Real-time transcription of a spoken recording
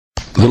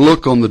The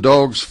look on the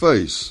dog's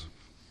face.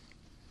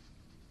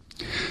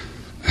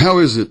 How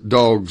is it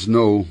dogs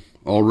know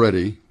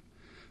already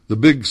the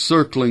big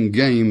circling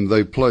game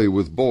they play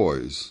with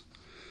boys,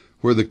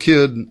 where the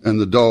kid and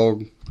the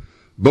dog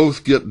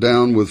both get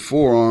down with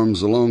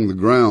forearms along the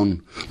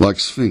ground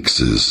like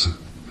sphinxes?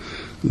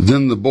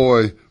 Then the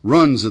boy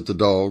runs at the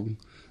dog,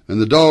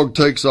 and the dog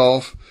takes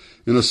off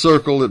in a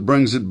circle that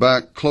brings it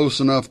back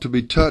close enough to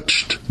be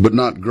touched but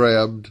not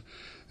grabbed,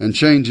 and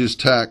changes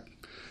tack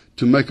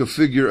to make a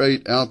figure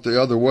 8 out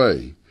the other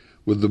way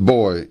with the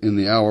boy in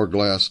the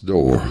hourglass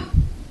door.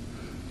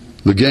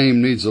 The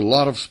game needs a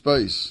lot of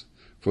space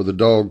for the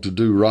dog to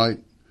do right,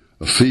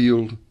 a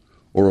field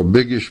or a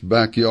biggish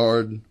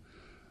backyard,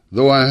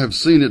 though I have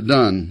seen it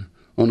done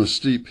on a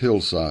steep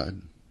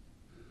hillside.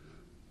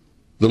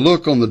 The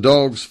look on the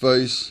dog's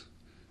face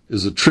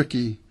is a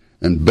tricky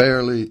and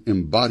barely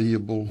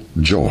embodiable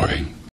joy.